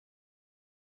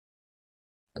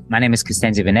My name is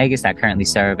Castenzio Venegas. I currently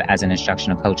serve as an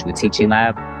instructional coach with Teaching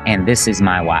Lab, and this is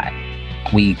my why.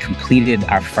 We completed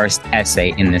our first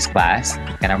essay in this class,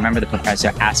 and I remember the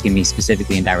professor asking me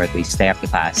specifically and directly, stay after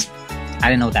class. I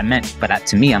didn't know what that meant, but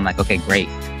to me, I'm like, okay, great.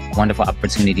 Wonderful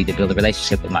opportunity to build a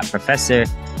relationship with my professor.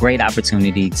 Great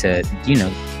opportunity to,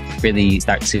 really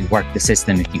start to work the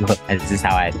system, if you will. This is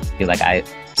how I feel like I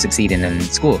succeed in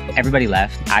school. Everybody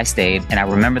left. I stayed, and I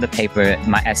remember the paper,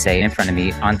 my essay in front of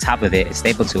me. On top of it,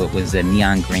 stapled to it, was a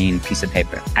neon green piece of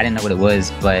paper. I didn't know what it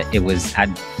was, but I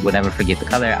would never forget the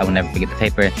color. I would never forget the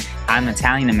paper. I'm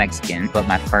Italian and Mexican, but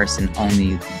my first and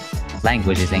only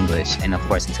language is English. And of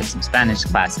course, I took some Spanish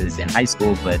classes in high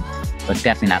school, but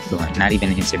definitely not fluent, not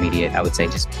even intermediate. I would say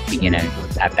just beginner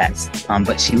at best.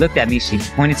 But she looked at me, she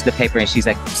pointed to the paper, and she's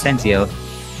like, Castenzio,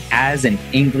 as an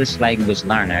English language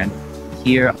learner,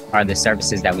 here are the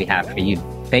services that we have for you.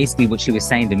 Basically, what she was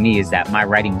saying to me is that my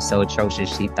writing was so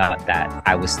atrocious, she thought that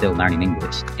I was still learning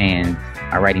English, and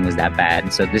my writing was that bad.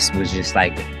 And so this was just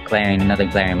like another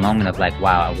glaring moment of like,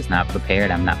 wow, I was not prepared.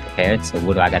 I'm not prepared. So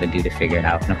what do I got to do to figure it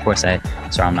out? And of course, I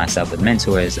surround myself with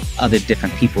mentors, other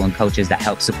different people and coaches that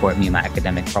help support me in my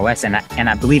academic prowess. And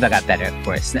I believe I got better, of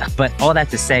course. But all that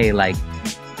to say, like,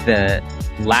 the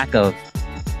lack of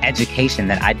education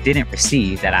that I didn't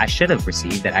receive, that I should have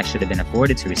received, that I should have been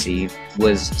afforded to receive,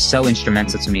 was so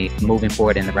instrumental to me moving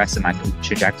forward in the rest of my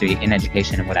trajectory in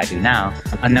education and what I do now.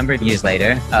 A number of years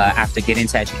later, after getting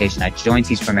into education, I joined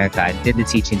Teach for America. I did the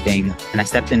teaching thing, and I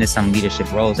stepped into some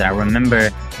leadership roles. And I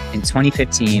remember in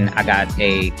 2015, I got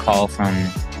a call from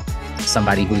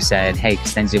somebody who said, hey,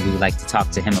 Castenzio, we would like to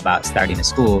talk to him about starting a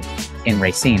school in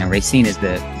Racine. And Racine is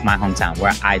my hometown,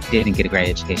 where I didn't get a great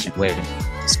education, where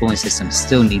the schooling system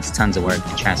still needs tons of work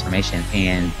and transformation.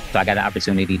 And so I got an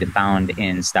opportunity to found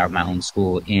and start my own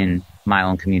school in my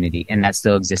own community. And that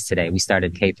still exists today. We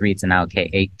started K-3 to now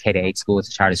K-8, K-8 school. It's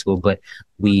a charter school, but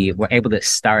we were able to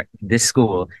start this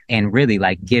school and really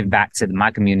like give back to my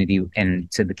community and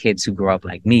to the kids who grew up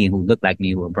like me, who look like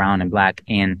me, who are brown and black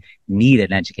and need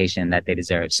an education that they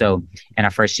deserve. So in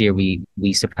our first year, we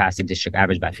surpassed the district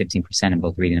average by 15% in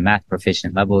both reading and math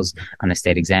proficient levels on the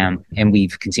state exam. And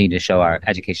we've continued to show our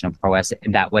educational prowess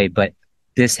in that way. But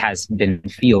this has been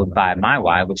fueled by my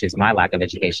why, which is my lack of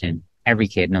education. Every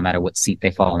kid, no matter what seat they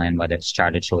fall in, whether it's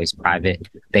charter, choice, private,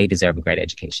 they deserve a great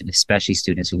education, especially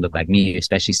students who look like me,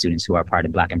 especially students who are part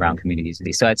of Black and brown communities.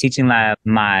 So at Teaching Lab,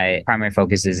 my primary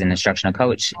focus is an instructional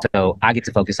coach. So I get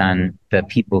to focus on the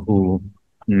people who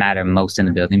matter most in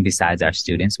the building besides our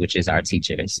students, which is our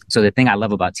teachers. So the thing I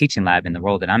love about Teaching Lab and the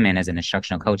role that I'm in as an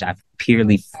instructional coach, I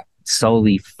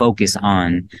solely focus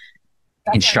on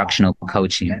instructional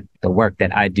coaching. The work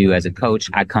that I do as a coach,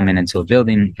 I come into a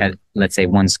building at, let's say,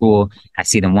 one school. I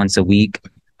see them once a week.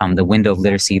 The window of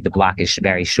literacy, the block is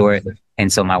very short.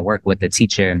 And so my work with the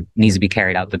teacher needs to be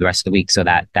carried out through the rest of the week. So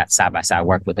that side-by-side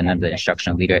work with another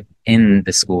instructional leader in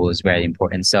the school is very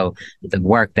important. So the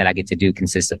work that I get to do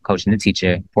consists of coaching the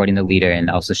teacher, supporting the leader, and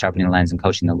also sharpening the lens and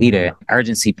coaching the leader.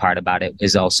 Urgency part about it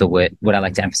is also what I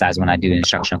like to emphasize when I do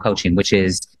instructional coaching, which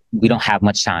is we don't have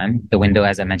much time. The window,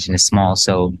 as I mentioned, is small.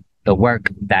 So the work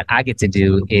that I get to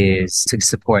do is to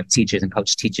support teachers and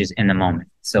coach teachers in the moment.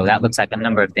 So that looks like a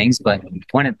number of things, but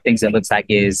one of the things that looks like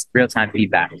is real-time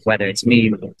feedback, whether it's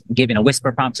me giving a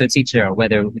whisper prompt to a teacher, or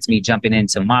whether it's me jumping in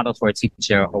to model for a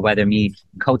teacher, or whether me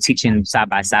co-teaching side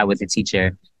by side with the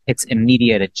teacher. It's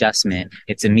immediate adjustment.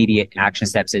 It's immediate action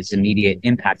steps. It's immediate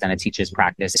impact on a teacher's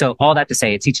practice. So all that to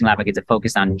say, at Teaching Lab, I get to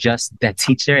focus on just that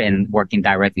teacher and working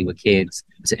directly with kids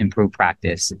to improve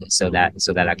practice so that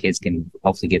our kids can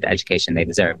hopefully get the education they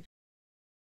deserve.